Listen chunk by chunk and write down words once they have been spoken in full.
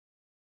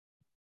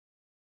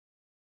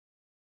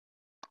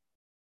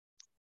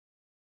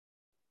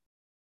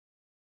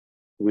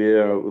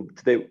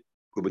Today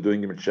we'll be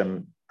doing Yimid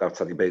Shem Daf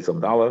Tzadi Beis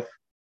Amud Aleph.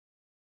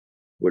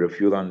 We're a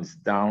few lines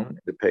down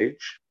the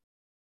page.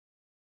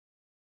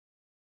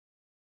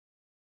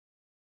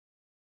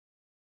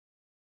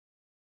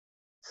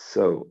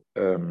 So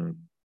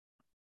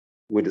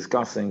we're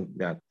discussing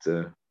that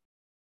the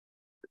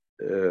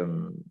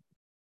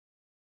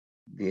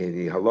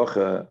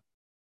halacha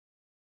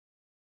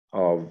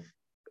of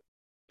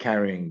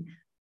carrying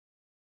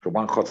from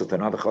one chotzer to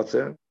another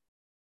chotzer,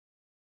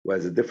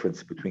 whereas the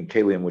difference between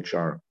kelim which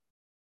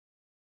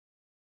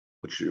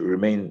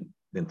remain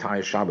the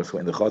entire Shabbos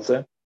in the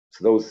chotzer.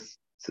 So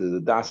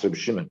the Das Reb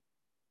Shimon.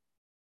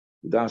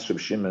 The Das Reb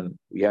Shimon,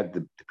 we had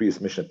the previous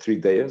mission 3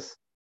 days.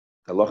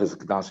 The halacha is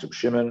the Das Reb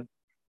Shimon,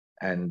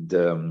 and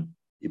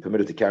you're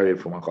permitted to carry it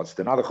from one chotzer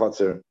to another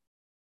chotzer.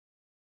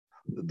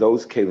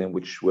 Those kelim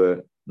which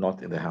were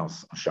not in the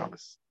house on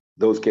Shabbos.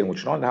 Those kelim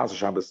which were not in the house on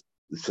Shabbos,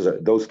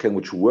 those kelim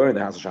which were in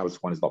the house of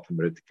Shabbos, one is not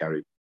permitted to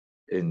carry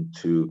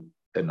into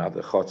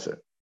another chotzer.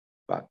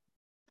 But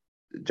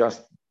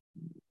just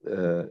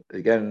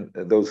again,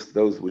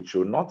 those which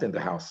were not in the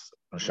house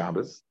on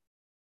Shabbos,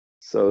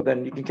 so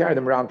then you can carry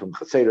them around from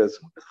chatzeres,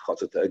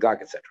 chotzer to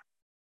agag, etc.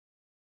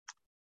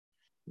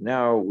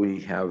 Now we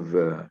have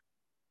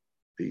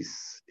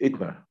these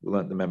itmer. We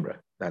learned the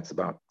memra. That's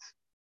about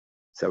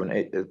 7,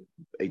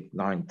 8,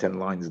 9, 10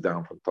 lines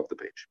down from the top of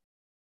the page.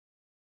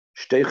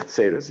 Shtei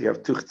chatzeres, you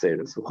have 2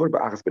 chatzeres. Churba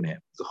achas benehem.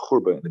 It's a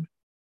churba in the middle.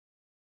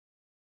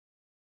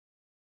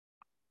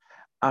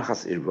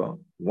 Achas irva,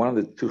 one of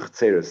the 2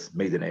 chatzeres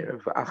made an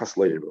erev. Achas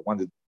lo irva, one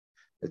of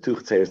the 2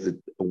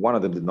 chatzeres, one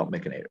of them did not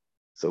make an erev.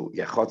 So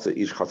yeah, chotzer,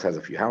 each chotzer has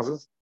a few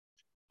houses.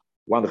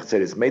 One of the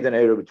chatzeres made an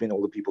erev between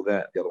all the people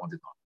there. The other one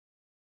did not.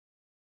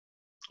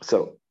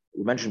 So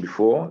we mentioned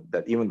before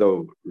that even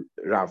though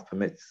Reb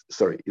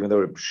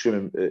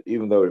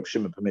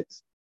Shimon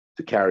permits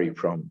to carry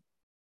from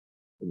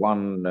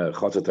one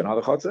chotzer to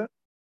another chotzer,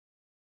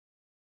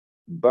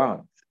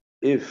 but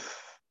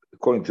if,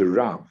 according to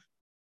Rav,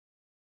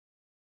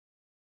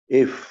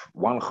 if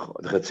one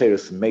the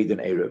chatzeres made an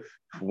erev,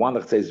 if one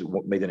of the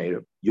chatzeres made an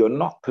erev, you're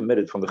not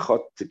permitted from the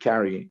chot to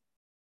carry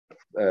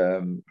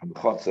from the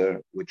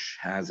chotzer which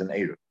has an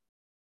erev,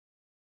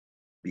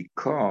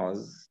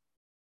 because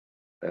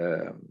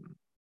the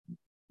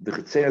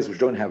chatzeres which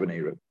don't have an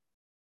erev,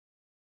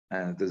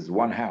 and there's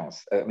one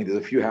house. There's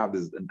a few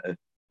houses.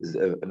 There's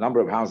a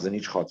number of houses in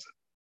each chotzer.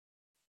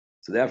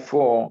 So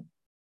therefore,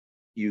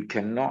 you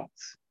cannot.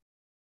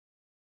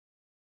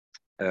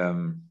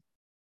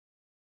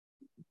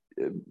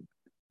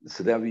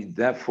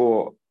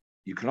 Therefore,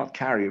 you cannot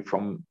carry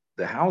from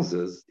the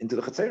houses into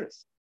the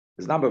chatzeres.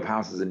 There's a number of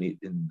houses in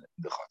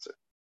the chotzer,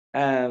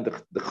 and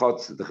the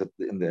chotz in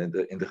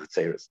the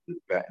chatzeres,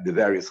 in the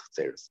various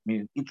chatzeres.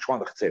 Each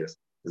one of the chatzeres,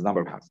 there's a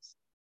number of houses.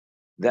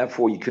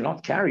 Therefore, you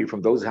cannot carry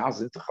from those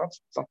houses into chotzer.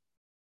 It's not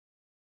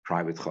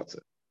private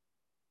chotzer.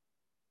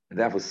 And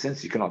therefore,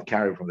 since you cannot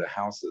carry from the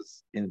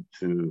houses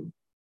into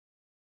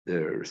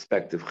the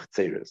respective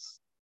chatzeres,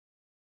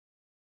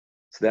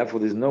 so therefore,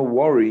 there's no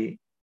worry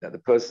that the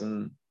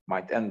person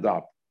might end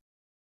up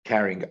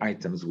carrying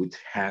items which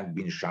had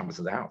been Shabbos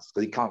in the house,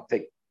 because he can't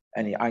take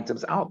any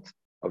items out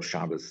of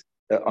Shabbos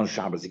on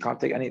Shabbos. He can't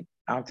take any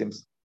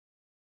items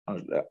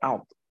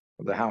out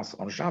of the house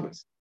on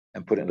Shabbos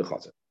and put it in the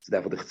chotzer. So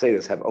therefore, the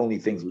chatzeres have only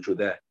things which were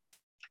there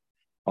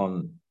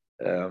on.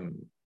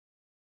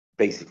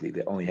 Basically,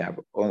 they only have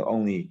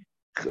only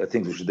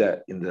things which are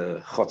there in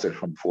the chotzer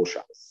from before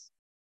Shabbos,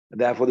 and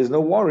therefore, there's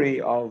no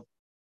worry of.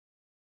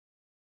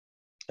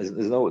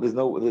 There's no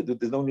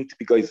need to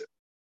be geyser,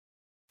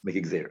 make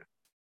exera.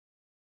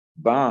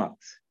 But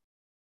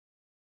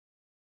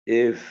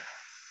if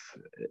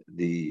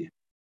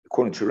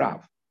according to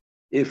Rav,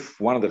 if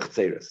one of the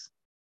chatzeres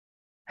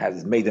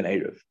has made an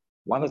erev,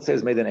 one of the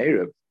chatzeres made an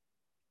erev,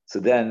 so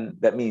then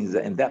that means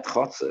that in that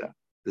chotzer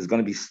there's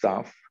going to be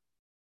stuff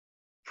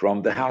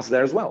from the house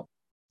there as well.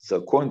 So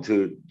according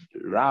to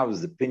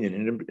Rav's opinion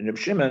in Reb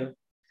Shimon,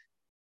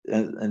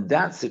 in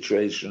that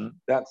situation,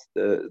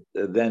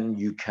 then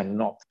you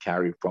cannot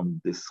carry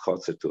from this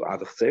chotzer to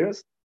other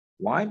chatzeres.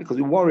 Why? Because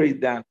we worry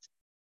that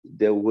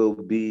there will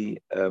be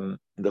in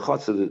the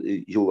chotzer.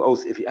 You'll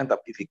also, if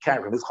you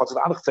carry from this chotzer to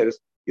other chatzeres,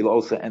 you'll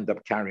also end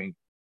up carrying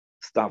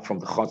stuff from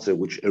the chotzer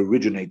which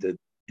originated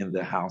in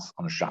the house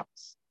on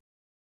Shabbos,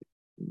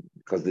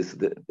 because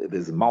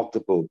there's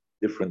multiple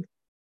different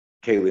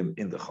kelim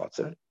in the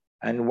chotzer,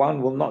 and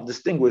one will not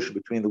distinguish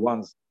between the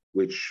ones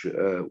which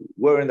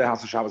were in the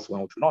house of Shabbos,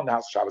 one which were not in the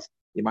house of Shabbos.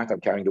 You might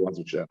have carrying the ones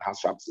which are in the house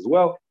of Shabbos as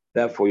well.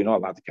 Therefore, you're not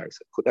allowed to carry.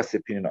 So that's the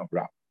opinion of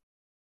Rav.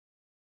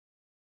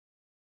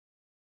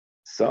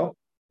 So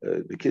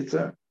the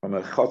kitzur from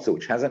a chotzer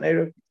which has an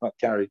erev, you cannot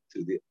carry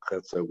to the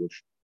chotzer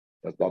which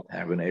does not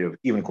have an erev,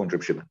 even according to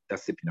Reb Shimon.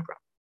 That's the opinion of Rav.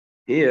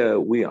 Here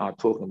we are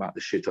talking about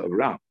the shitta of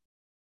Rav,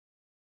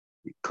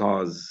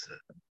 because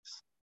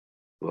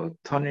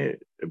Tani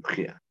Reb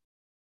Chia.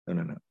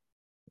 No.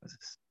 What's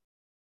this?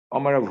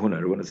 Omar Rav Huna,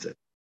 Rav Huna said.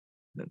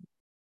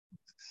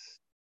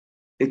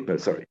 Itmer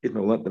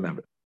will learn the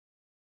member.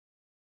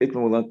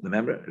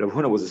 Rav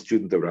Huna was a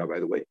student of Rav, by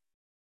the way.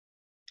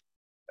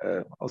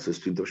 also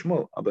streamed of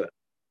Shmuel,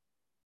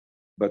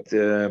 but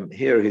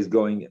here he's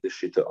going in the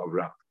Shita of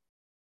Rav.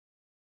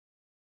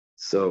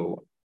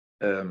 So,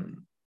 Itmer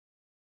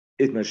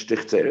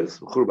Stich Tzeres,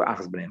 Churba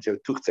Achas B'nei, so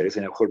two Tzeres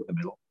and a Churba in the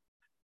middle.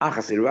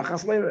 Achas Irva,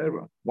 Achas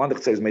Le'erva. One of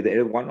the Tzeres made the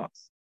Erev, one not.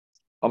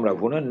 Amrav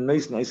Huna,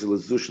 Nois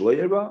Lezush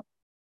Le'erva.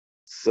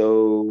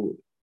 So,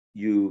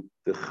 the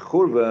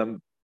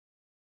Churba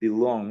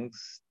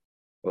belongs,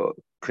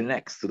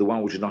 connects to the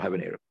one which does not have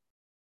an Erev.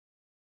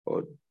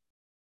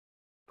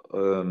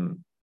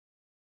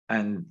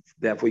 And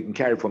therefore you can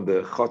carry from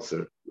the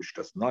Chotzer, which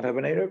does not have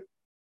an Erev.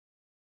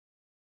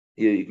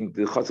 Yeah, you can,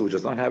 the Chotzer which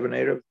does not have an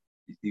Erev,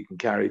 you can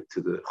carry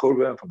to the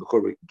Churba, and from the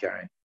Churba you can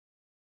carry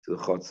to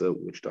the Chotzer,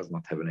 which does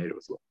not have an Erev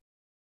as well.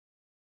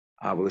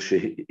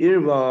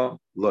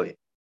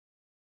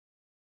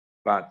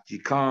 But you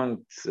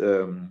can't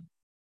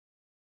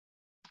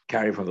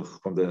carry from the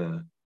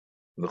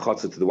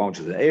Chotzer to the one which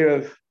is an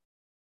Erev,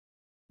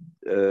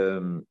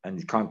 and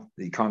you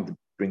can't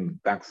bring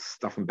back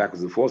stuff from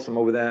backwards and forwards from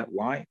over there.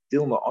 Why?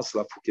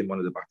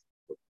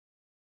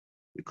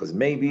 Because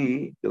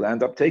maybe you'll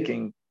end up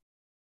taking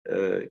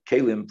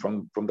kelim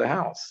from the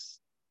house,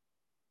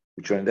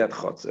 which are in that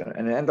chotzer,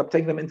 and end up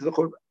taking them into the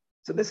churba.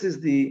 So this is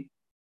the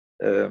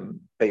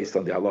based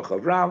on the halacha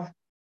of Rav,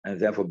 and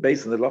therefore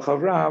based on the halacha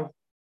of Rav,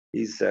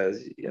 he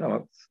says,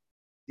 the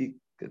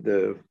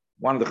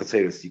one of the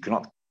chetzeres you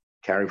cannot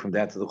carry from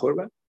that to the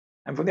churba,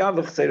 and from the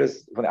other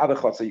chetzeres, from the other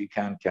chotzer you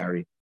can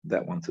carry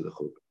that one to the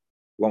churba.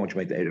 One which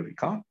made the Erev you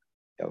can't,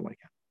 the other one you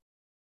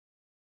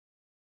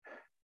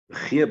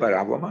can. Chia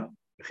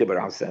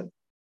Barav said,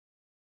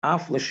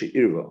 Af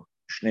l'she'irva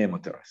shnei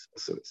motaros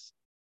asuris.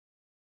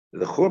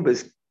 The churba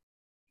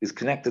is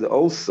connected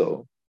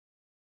also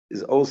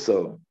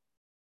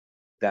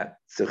that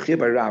Chia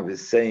Barav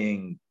is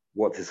saying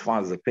what his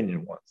father's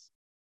opinion was.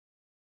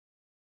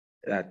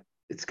 That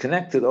it's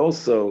connected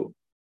also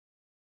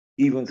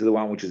even to the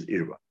one which is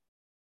irva.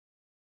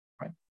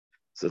 Right?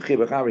 So Chia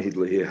Barav,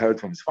 he heard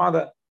from his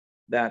father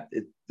that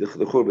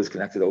the churba is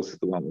connected also to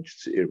the one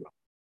which is irva.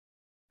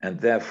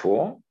 And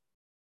therefore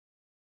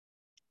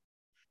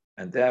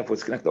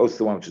it's connected also to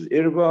the one which is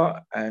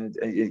irva, and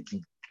it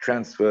can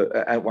transfer.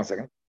 One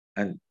second,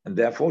 and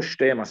therefore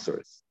shtei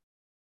masuris.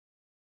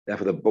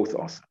 Therefore, they're both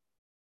awesome.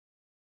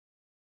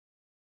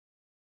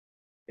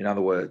 In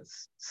other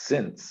words,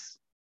 since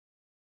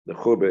the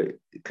churba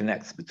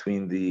connects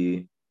between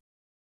the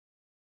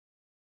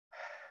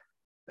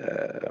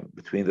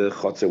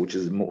chotzer, which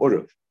is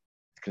mu'urav,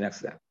 it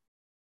connects that,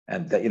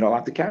 and that you're not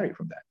allowed to carry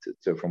from that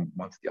from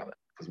one to the other.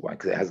 Because why?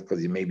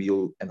 Because maybe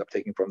you'll end up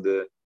taking from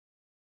the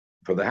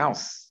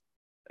house,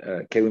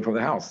 kelim from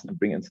the house, and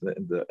bring it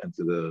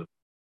into the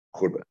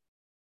churba.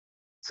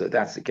 So if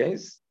that's the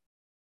case,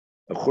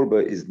 a churba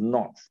is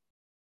not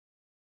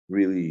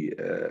really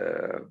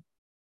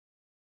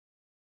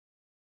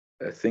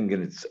a thing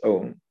in its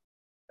own.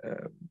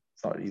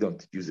 It's not, you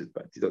don't use it,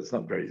 but it's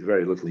not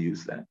very little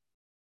used there.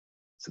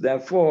 So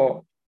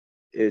therefore,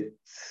 it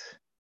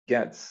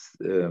gets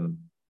and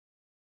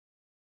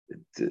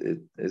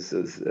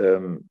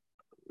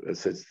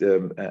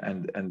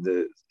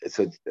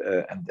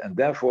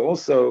therefore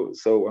also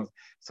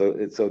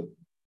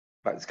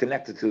but it's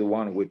connected to the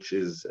one which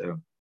is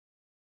an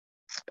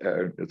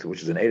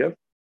Erev,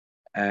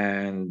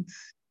 and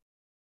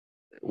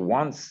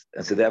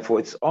so therefore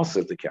it's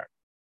also to carry,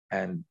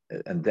 and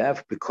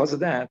therefore because of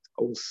that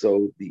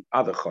also the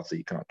other chotzer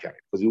you cannot carry,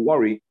 because you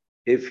worry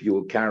if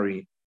you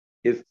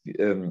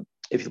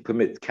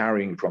permit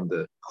carrying from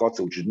the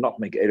chotzer which does not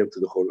make Erev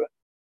to the chorba.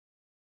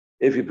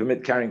 If you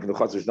permit carrying from the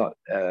chotzer which does not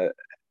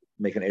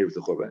make an Erev to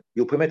the chorba,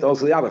 you'll permit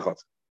also the other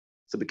chotzer.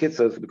 So because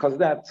of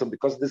that,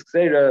 because of this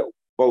Gzeira,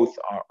 both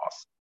are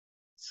awesome.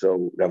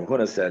 So Rav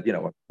Huna said,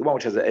 the one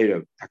which has an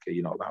Erev,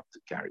 you're not allowed to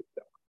carry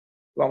that one.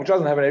 The one which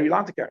doesn't have an Erev, you're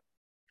allowed to carry.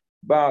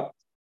 But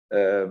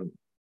Chia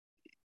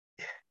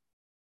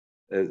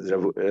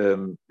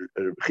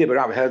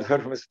Barav heard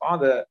from his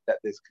father that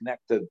it's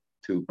connected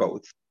to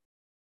both,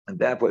 and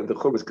therefore, if the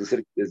churba is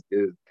considered is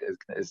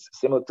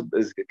similar to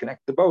is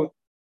connected to both,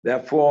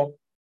 therefore,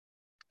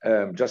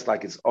 just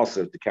like it's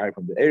also to carry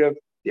from the Erev,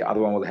 the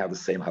other one will have the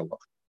same halach.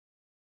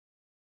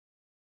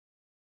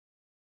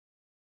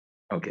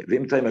 Okay,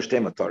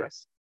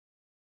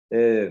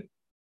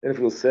 if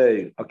we'll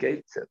say,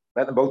 okay,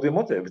 let them both be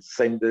mutter. If it's the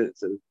same, it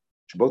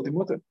should both be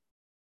mutter.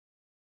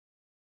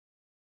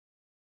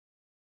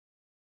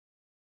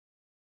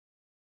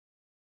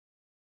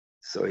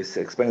 So he's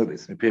explaining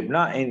this.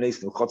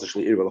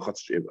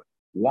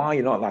 Why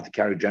you're not allowed to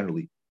carry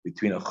generally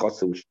between a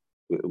chotzer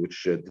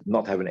which did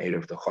not have an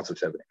Erev, the chotzer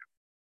which have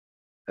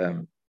an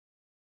Erev.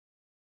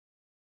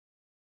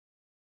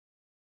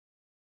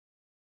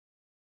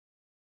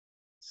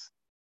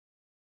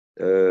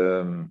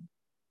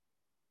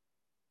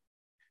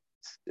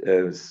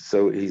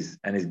 So he's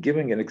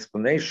giving an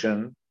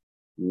explanation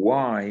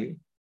why.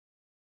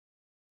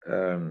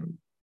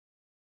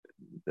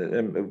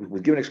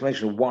 We'll give an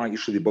explanation of why it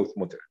should be both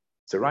mutter.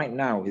 So right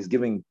now he's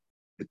giving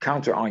the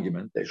counter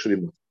argument that it should be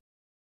mutter.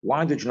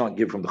 Why did you not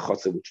give from the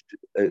chotzer which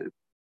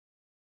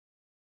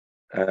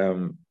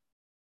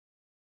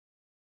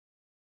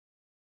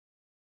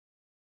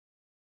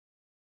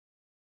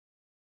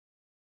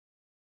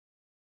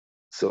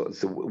So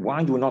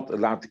why do we not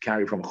allow to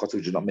carry from a chotzer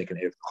which does not make an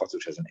erev to a chotzer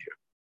which has an erev?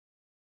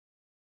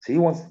 So he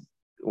wants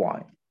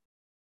why?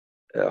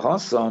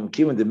 Hasam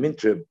kiven the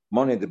mintre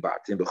money the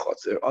batin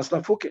bechotzer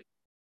asla fuke.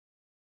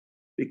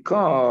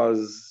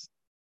 Because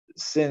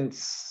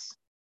since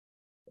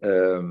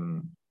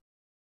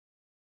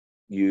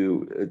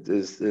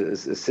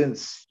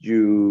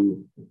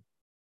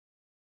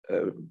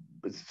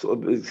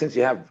since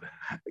you have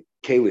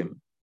kalim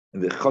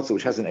in the chotzer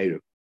which has an erev,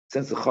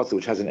 since the chotzer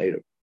which has an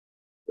erev,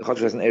 the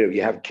chotzer has an erev,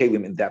 you have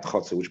kalim in that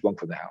chotzer which belong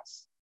for the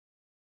house.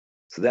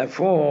 So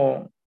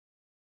therefore,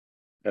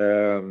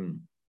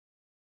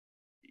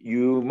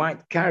 you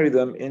might carry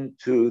them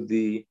into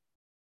the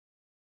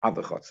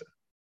other chotzer.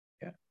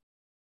 Yeah.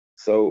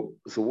 So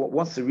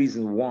what's the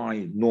reason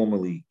why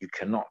normally you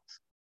cannot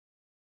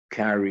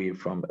carry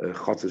from a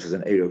chotzer which is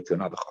an erev to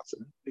another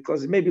chotzer?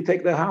 Because maybe you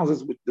take the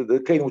houses with the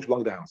kalim which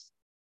belong to the house.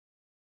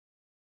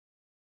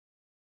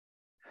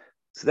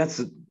 So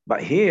that's,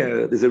 but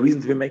here there's a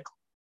reason to be make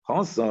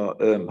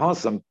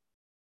Hasam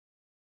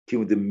came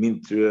with the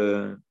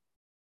mintra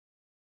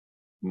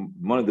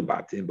money the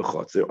batin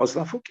bechotzer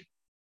osla fuki.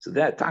 So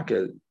that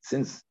taka,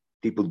 since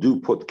people do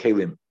put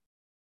kalim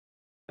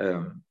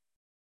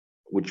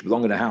which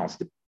belong in the house,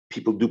 the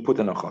people do put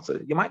in a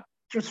chotzer, you might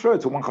transfer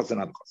it to one chotzer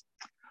another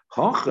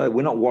chotzer.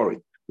 We're not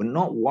worried. We're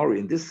not worried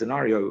in this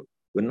scenario.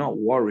 We're not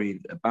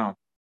worried about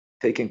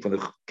taking from the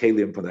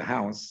kalim from the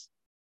house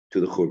to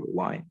the churba.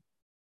 Why?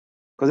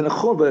 Because in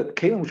the churba,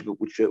 kalim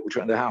which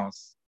are in the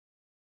house,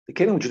 the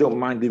kalim which you don't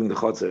mind leaving the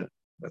chotzer,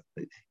 but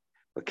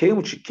kalim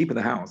which you keep in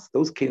the house,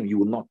 those kalim you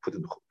will not put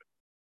in the churba.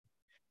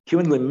 So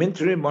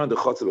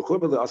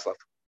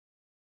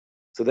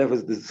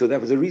there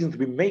was a reason to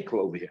be makel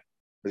over here.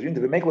 There's a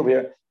reason to be makel over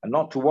here, and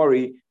not to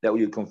worry that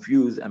you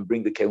confuse and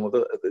bring the kalim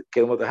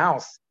of the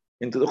house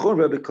into the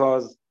churba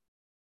because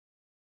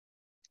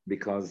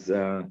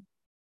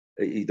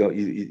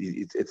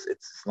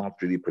it's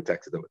not really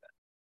protected over there.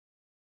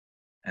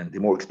 And the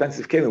more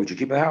expensive kalim which you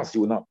keep in the house, you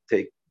will not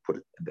put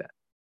it in there.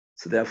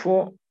 So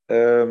therefore,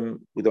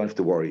 we don't have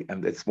to worry,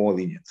 and it's more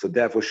lenient. So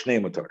therefore, shnei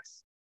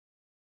motoris.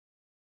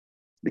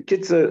 The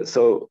kitzur.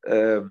 So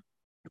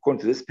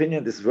according to this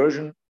opinion, this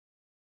version,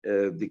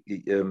 the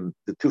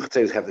two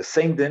chetzeres have the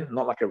same din,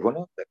 not like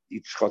Ravuna, that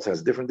each chotzer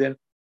has a different din.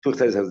 Two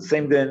chetzeres have the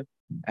same din,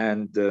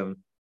 and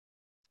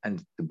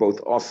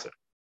both also.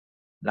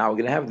 Now we're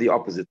going to have the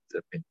opposite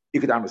opinion. You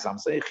could say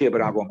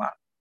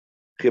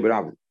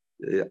that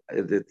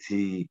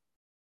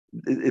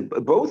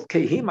both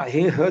he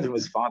heard from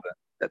his father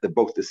that they're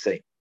both the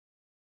same.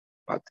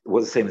 But it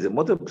was the same as the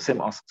mother,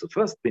 same also. So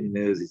first opinion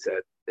is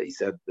he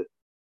said that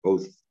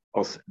both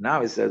also.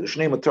 Now he said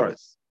Shnei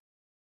Motoris.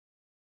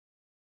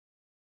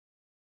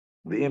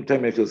 The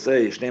time if you'll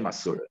say Shnei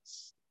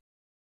Masuras.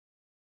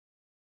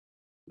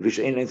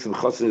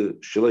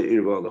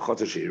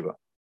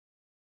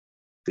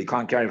 So you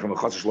can't carry from a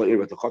chotzer shelo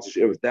irva to chotzer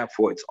shelo irva.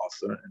 Therefore, it's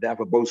also, and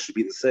therefore both should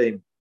be the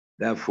same.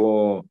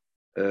 Therefore,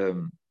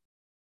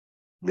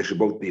 they should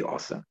both be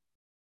also.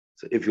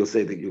 So if you'll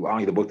say that you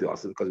argue they both be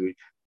also, because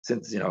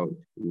since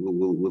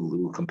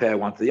we'll compare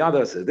one to the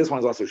other, so this one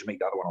is also, we should make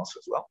the other one also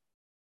as well.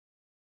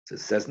 So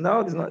it says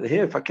no, there's not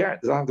here. If I care,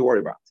 there's nothing to worry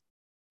about.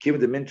 Keep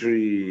the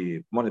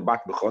mintry money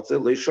back the chotzer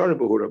leishar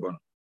behurabon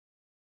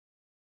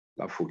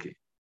lafuki.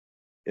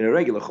 In a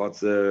regular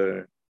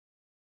chotzer,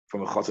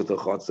 from a chotzer to a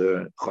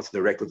chotzer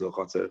directly to a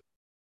chotzer,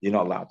 you're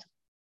not allowed to,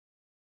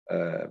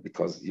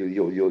 because you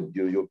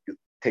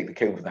take the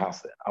kalim from the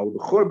house there. The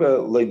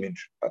churba loy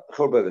minch, but the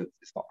churba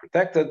is not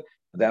protected,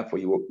 and therefore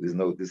there's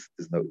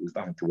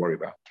nothing to worry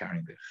about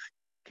carrying the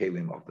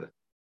kalim of the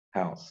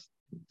house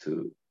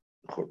to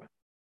the churba.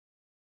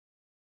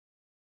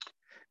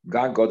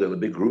 God Godel, a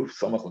big roof,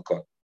 samach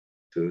lakot,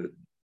 to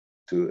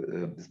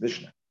this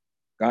Mishnah.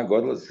 God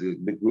Godel is a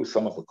big roof,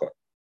 samach lakot.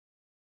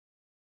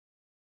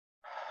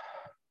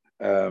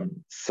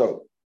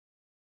 So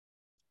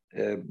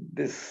the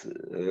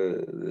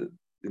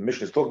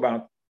Mishnah is talking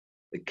about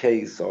the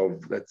case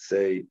of, let's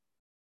say,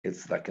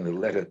 it's like in the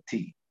letter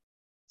T.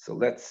 So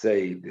let's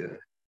say there's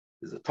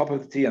the top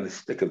of the T and the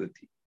stick of the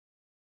T.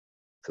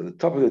 So the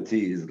top of the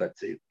T is,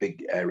 let's say, a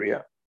big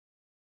area.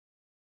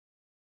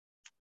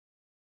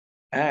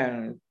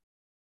 And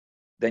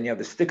then you have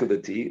the stick of the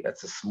T,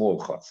 that's a small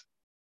chotzer.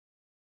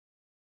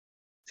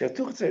 So you have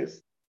two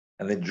chotzeres,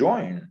 and they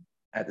join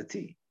at the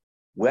T.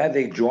 Where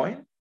they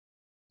join,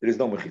 there is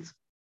no mechitza.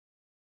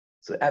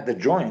 So at the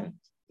joint,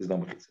 there's no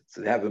mechitza.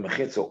 So they have a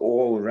mechitza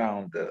all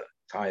around the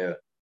entire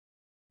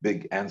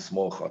big and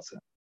small chotzer.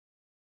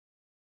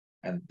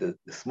 And the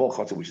small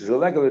chotzer, which is a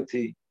leg of the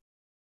T,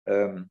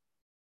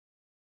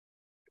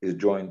 is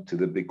joined to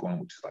the big one,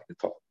 which is like the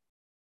top.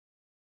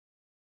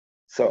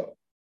 So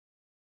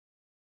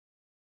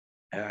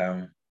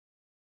I'm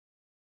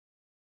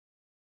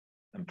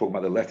talking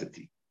about the letter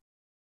T.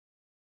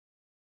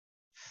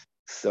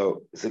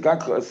 So and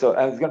it's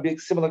going to be a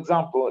similar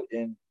example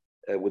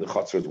with the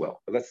chotzer as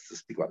well. But let's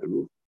just speak about the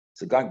roof.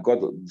 So God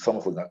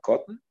Samach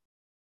L'Kotten.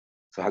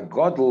 So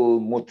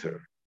Hagodl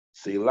Mutter.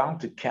 So you're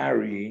allowed to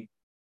carry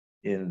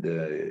in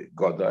the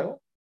Godel,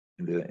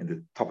 in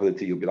the top of the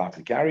T, you'll be allowed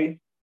to carry.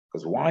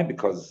 Because why?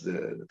 Because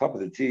the top of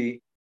the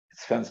T,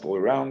 it's fenced all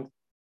around.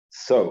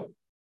 So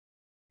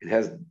it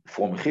has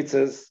 4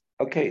 mechitzas.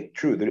 Okay,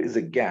 true, there is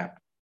a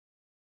gap.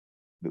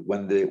 But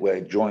where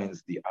it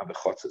joins the other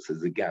chotzes,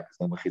 there's a gap,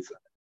 there's no mechitza.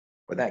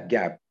 But that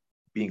gap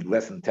being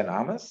less than 10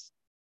 amas,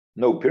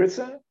 no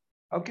pirza,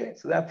 okay,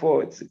 so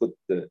therefore it's a good,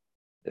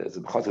 there's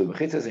a chotzah of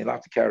mechitzas, and you'll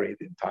have to carry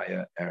the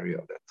entire area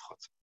of that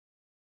chotzah.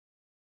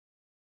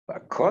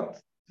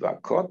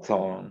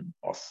 Vakoton,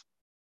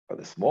 but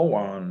the small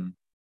one,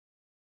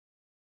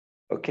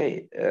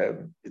 okay,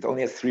 it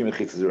only has 3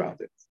 mechitzas around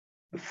it.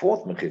 The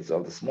 4th mechitzah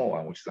of the small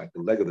one, which is like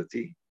the leg of the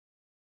T,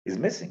 is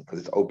missing because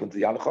it's open to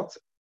the other chotzah.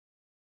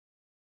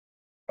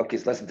 Okay,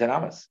 it's less than 10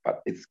 amas,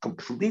 but it's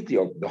completely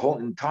open. The whole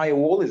entire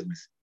wall is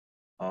missing.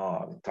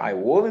 The entire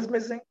wall is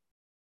missing,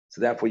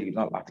 so therefore you're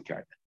not allowed to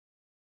carry that.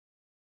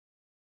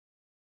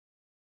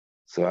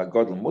 So a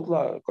godel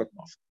mutla, a cotton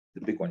also.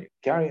 The big one you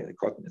carry, the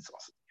cotton is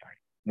also carry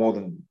more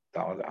than the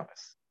other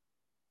amas.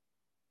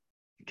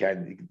 You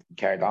can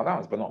carry the other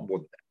amas, but not more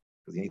than that,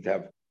 because you need to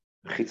have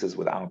chitzas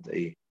without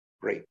a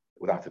break,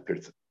 without a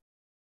pirza,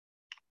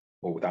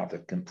 or without a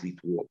complete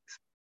wall.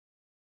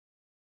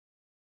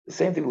 The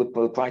same thing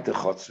will apply to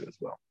chotzer as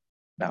well.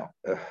 Now,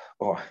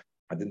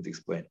 I didn't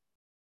explain.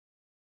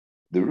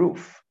 The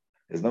roof,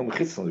 there's no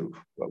mechitz on the roof.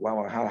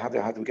 Well, how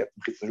do we get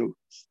mechitz on the roof?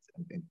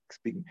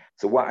 Speaking.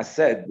 So what I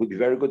said would be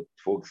very good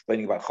for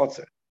explaining about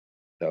chotzer.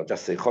 So I'll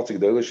just say chotzer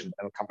gedolish and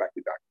I'll come back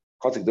to that.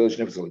 Chotzer gedolish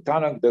nefesh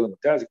olitana, gedolim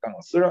muteres, iktan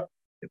asura,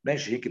 ipnei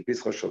shehike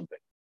pischa shel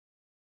beit.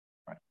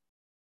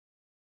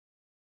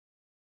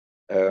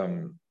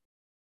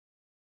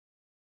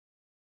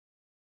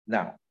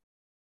 Now,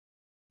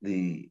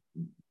 the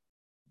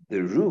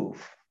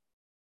roof,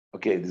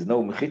 okay, there's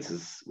no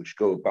mechitzas which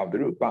go above the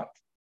roof, but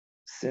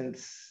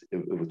since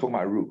if we're talking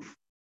about a roof,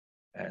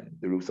 and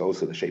the roof's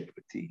also the shape of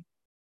a T,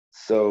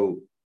 so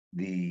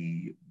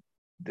the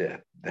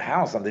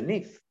house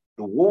underneath,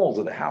 the walls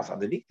of the house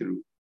underneath the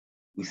roof,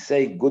 we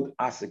say good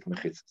asik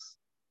mechitzas.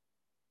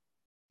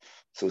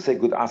 So we say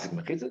good asik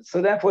mechitzas.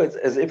 So therefore, it's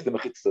as if the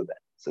mechitzas are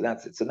there. So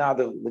that's it. So now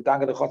the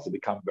dag and the chotzer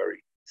become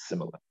very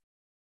similar.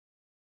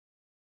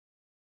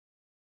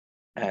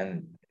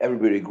 And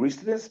everybody agrees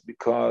to this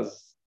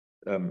because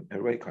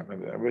everybody can't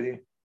remember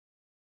everybody.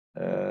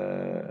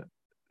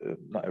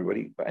 Not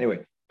everybody, but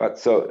anyway. But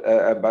so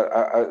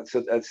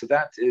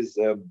that is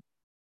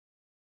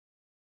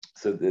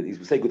so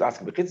we say good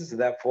asking mechitzas, so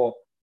therefore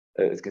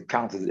it's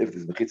counted as if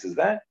there's mechitzas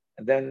there,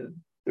 and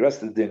then the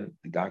rest of the din,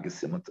 the gag is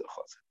similar to the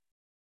chotzer.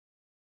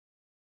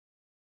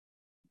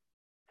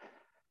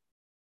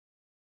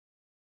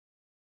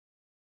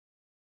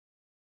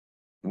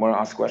 You want to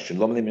ask a question?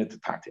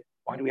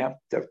 Why do we have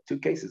to have 2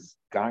 cases,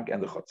 gag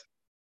and the chotzer?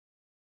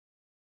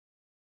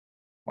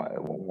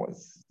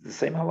 What's the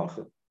same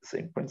halacha, the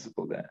same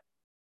principle there?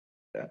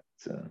 That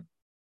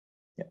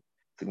yeah.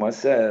 The Gemara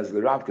says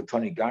the Rav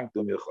Katoni gag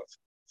dum chotzer.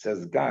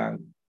 Says gag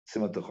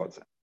similar to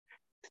chotzer.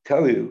 To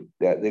tell you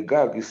that the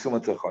gag is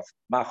similar to chotzer.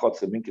 Ma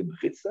chotzer minke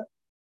mechitza.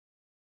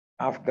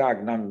 Af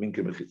gag nam minke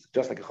mechitza.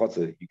 Just like a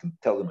chotzer, you can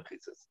tell the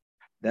mechitzas.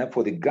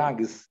 Therefore, the gag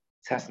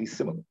has to be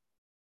similar.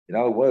 In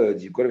other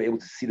words, you've got to be able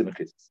to see the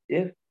mechitzas.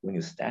 If when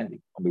you're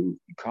standing on the roof,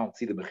 you can't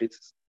see the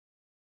mechitzas.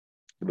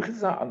 The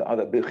mechitzas are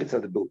the mechitzas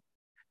of the building.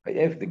 But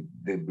if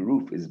the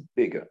roof is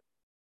bigger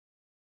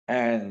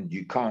and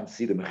you can't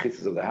see the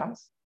mechitzas of the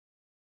house,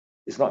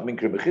 it's not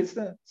minkra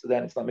mechitza. So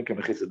then it's not minkra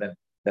mechitza.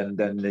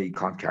 Then you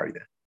can't carry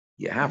that.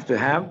 You have to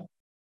have.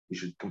 You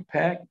should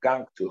compare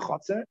gag to a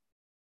chotzer.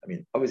 I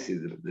mean, obviously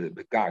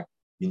the gag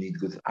you need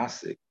good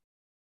asik,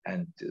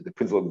 and the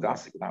principle of good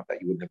asik. Without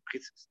that, you wouldn't have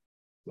mechitzas.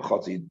 The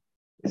chotzer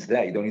is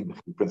there. You don't need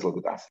the principle of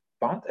good asik,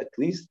 but at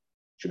least it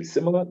should be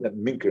similar. That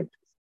minkra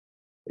mechitza.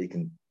 You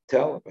can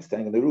tell by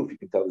standing on the roof. You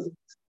can tell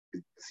you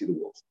can see the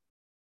walls.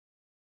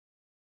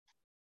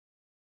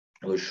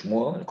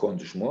 Shmuel, according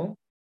to Shmuel,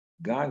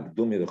 gag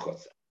dumi the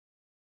chotzer.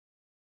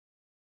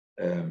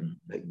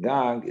 The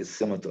gag is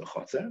similar to a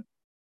chotzer.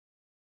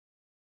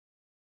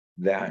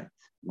 That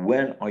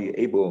when are you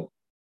able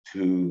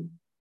to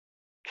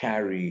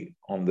carry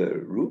on the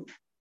roof?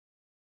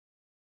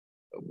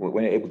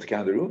 When you're able to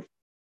carry on the roof?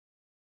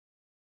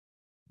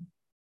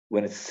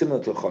 When it's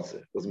similar to a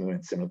chotzer. Doesn't mean when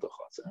it's similar to a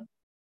chotzer.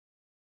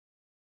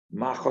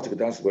 Ma chotzer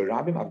gedas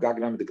b'rabim, av gag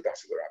nam de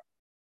gedas b'rabim.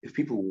 If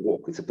people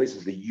walk, it's a place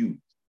where they use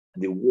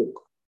and they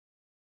walk.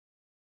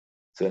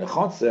 So in a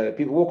chotzer,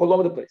 people walk all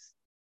over the place.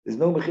 There's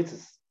no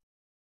mechitzas.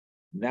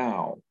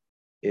 Now,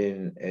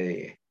 in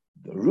the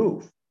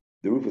roof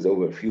is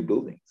over a few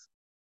buildings.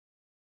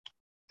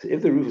 So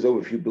if the roof is over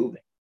a few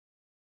buildings,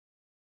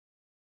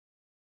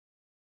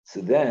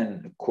 so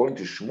then, according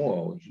to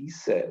Shmuel, he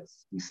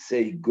says, we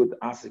say good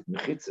asik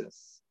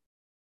mechitzas,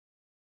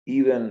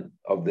 even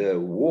of the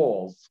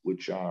walls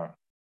which are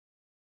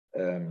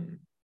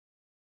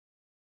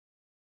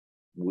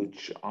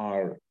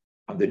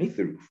underneath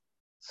the roof.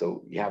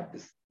 So you have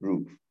this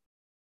roof,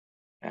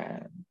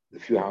 and the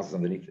few houses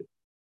underneath it.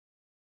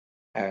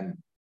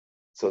 And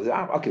so the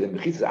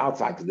mechitza is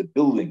outside because the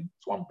building,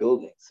 it's one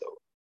building, so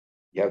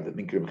you have the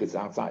mechitza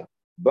outside.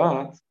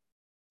 But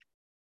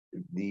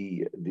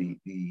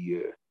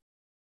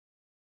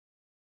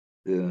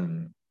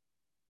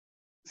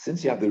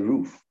since you have the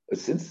roof,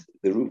 since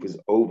the roof is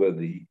over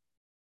the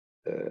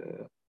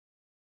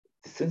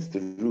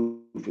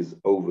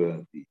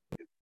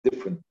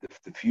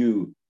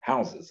few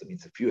houses, I mean,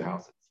 it's a few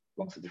houses,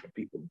 belongs to different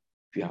people,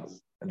 few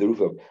houses, and the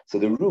roof so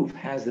the roof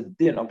has the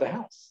din of the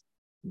house.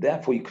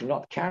 Therefore, you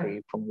cannot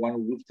carry from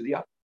one roof to the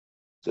other.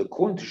 So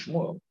according to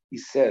Shmuel, he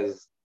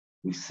says,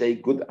 we say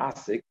good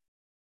asik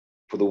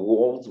for the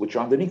walls which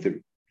are underneath the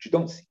roof, which you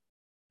don't see.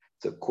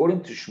 So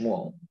according to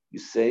Shmuel, you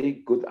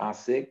say good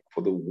asik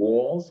for the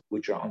walls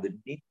which are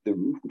underneath the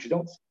roof, which you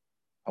don't see.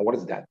 And what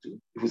does that do?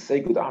 If we say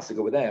good asik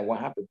over there, what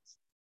happens?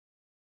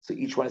 So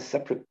each one is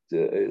separate.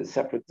 The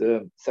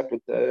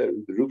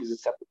roof is a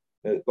separate,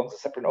 belongs to a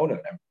separate owner.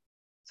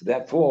 So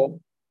therefore,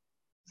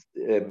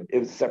 if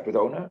it's a separate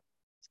owner,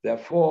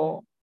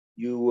 therefore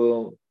you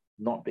will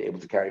not be able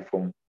to carry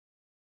from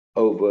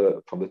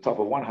the top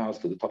of one house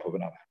to the top of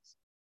another house.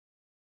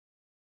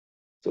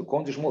 So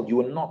according to Shmuel, you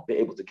will not be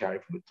able to carry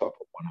from the top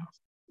of one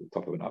house to the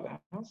top of another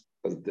house,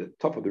 because the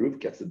top of the roof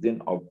gets the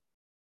din of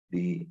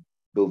the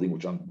building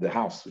the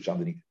house which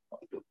underneath, not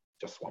the building,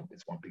 just one.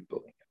 It's one big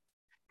building.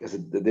 Gets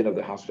the din of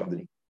the house which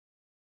underneath.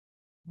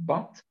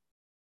 But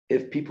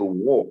if people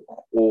walk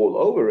all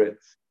over it,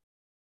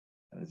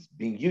 and it's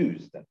being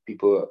used, and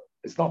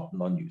it's not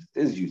non-used,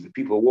 it is used. If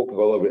people are walking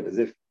all over it as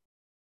if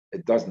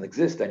it doesn't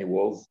exist any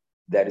walls,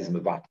 that is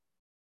mevat.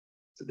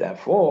 So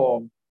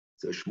therefore,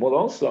 so Shmuel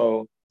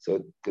also,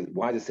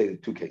 why does it say the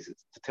two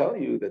cases? To tell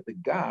you that the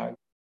gag,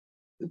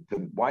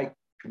 why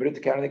permitted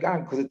to carry the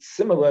gag? Because it's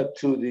similar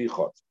to the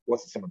chotzer.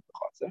 What's it similar to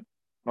the chotzer?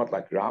 Not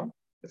like Ram.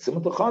 It's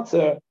similar to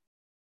chotzer,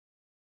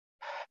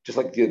 just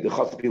like the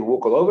chotzer people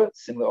walk all over,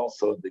 similar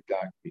also the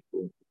gag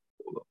people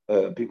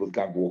with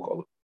gag walk all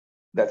over.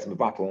 That's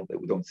mevatel that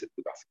we don't sit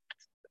with us.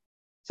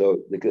 So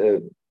the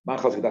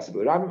machas gedas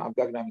b'ram, am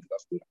gag nam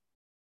gedas b'ram.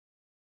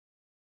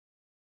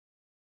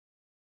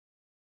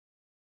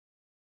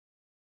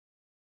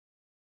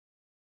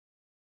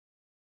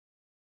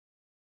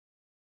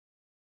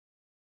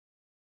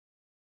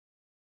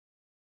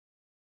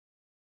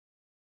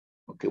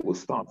 Okay, we'll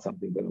start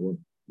something, but I won't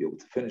be able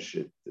to finish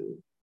it.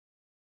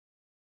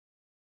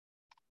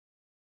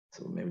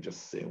 So maybe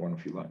just say one or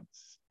few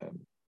lines.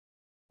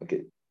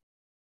 Okay.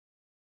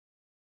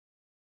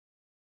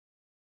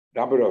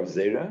 Rabbi Rav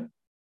Zera,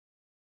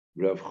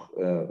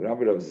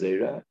 Rabbi Rav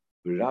Zera,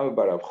 Rabbi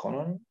Bar Rav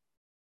Chonon.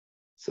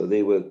 So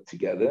they were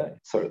together.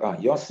 Sorry,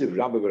 Yosef,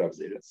 Rabbi Bar Rav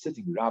Zera,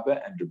 sitting Rabbi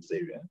and Rav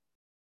Zera,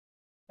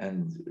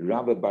 and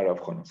Rabbi Bar Rav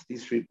Chonon. So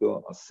these three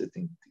people are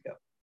sitting together.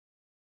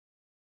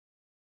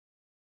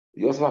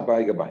 Yosef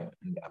Abai Gabayim,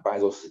 and Abai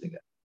is also sitting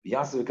there.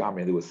 Yosef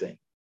Kamri, they were saying,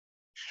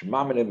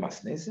 Shema Mene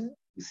Masnesim,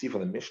 we see from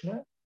the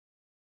Mishnah,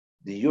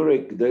 the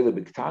Yurek G'dele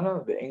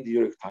B'Ktana, the Ein the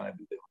Yurek Tana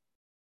B'Dele.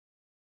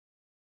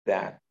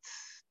 That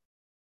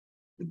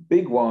the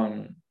big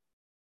one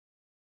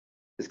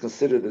is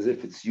considered as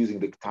if it's using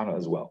the Ktana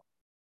as well.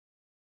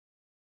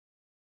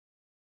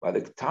 But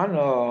the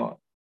Ktana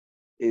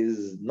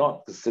is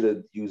not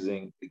considered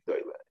using the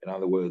G'dele. In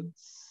other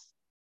words,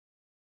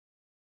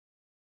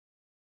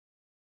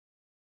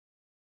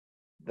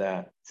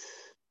 that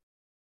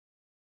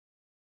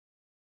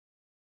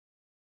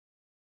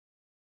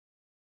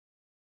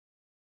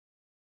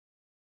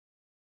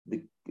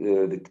the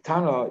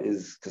Ktana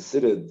is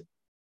considered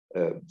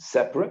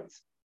separate,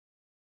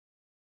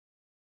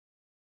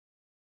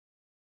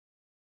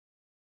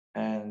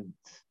 and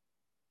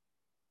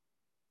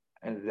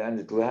the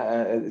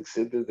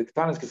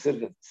Ktana is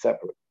considered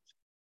separate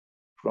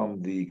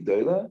from the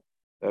G'dele,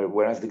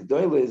 whereas the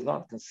G'dele is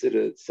not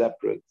considered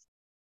separate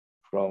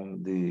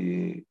from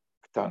the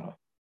Ktana.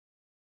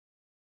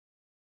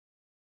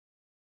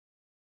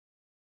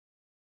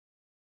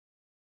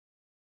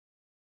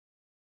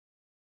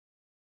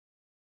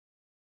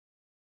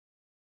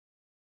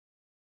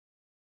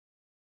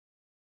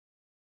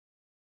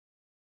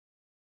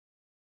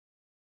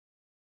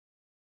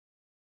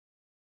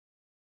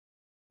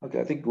 Okay,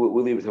 I think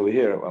we'll leave it over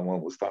here, and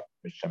we'll start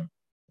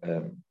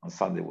on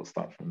Sunday. We'll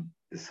start from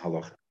this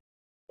halacha.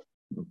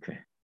 Okay.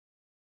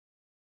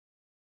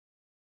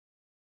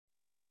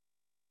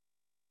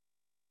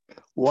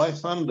 Why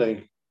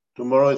Sunday? Tomorrow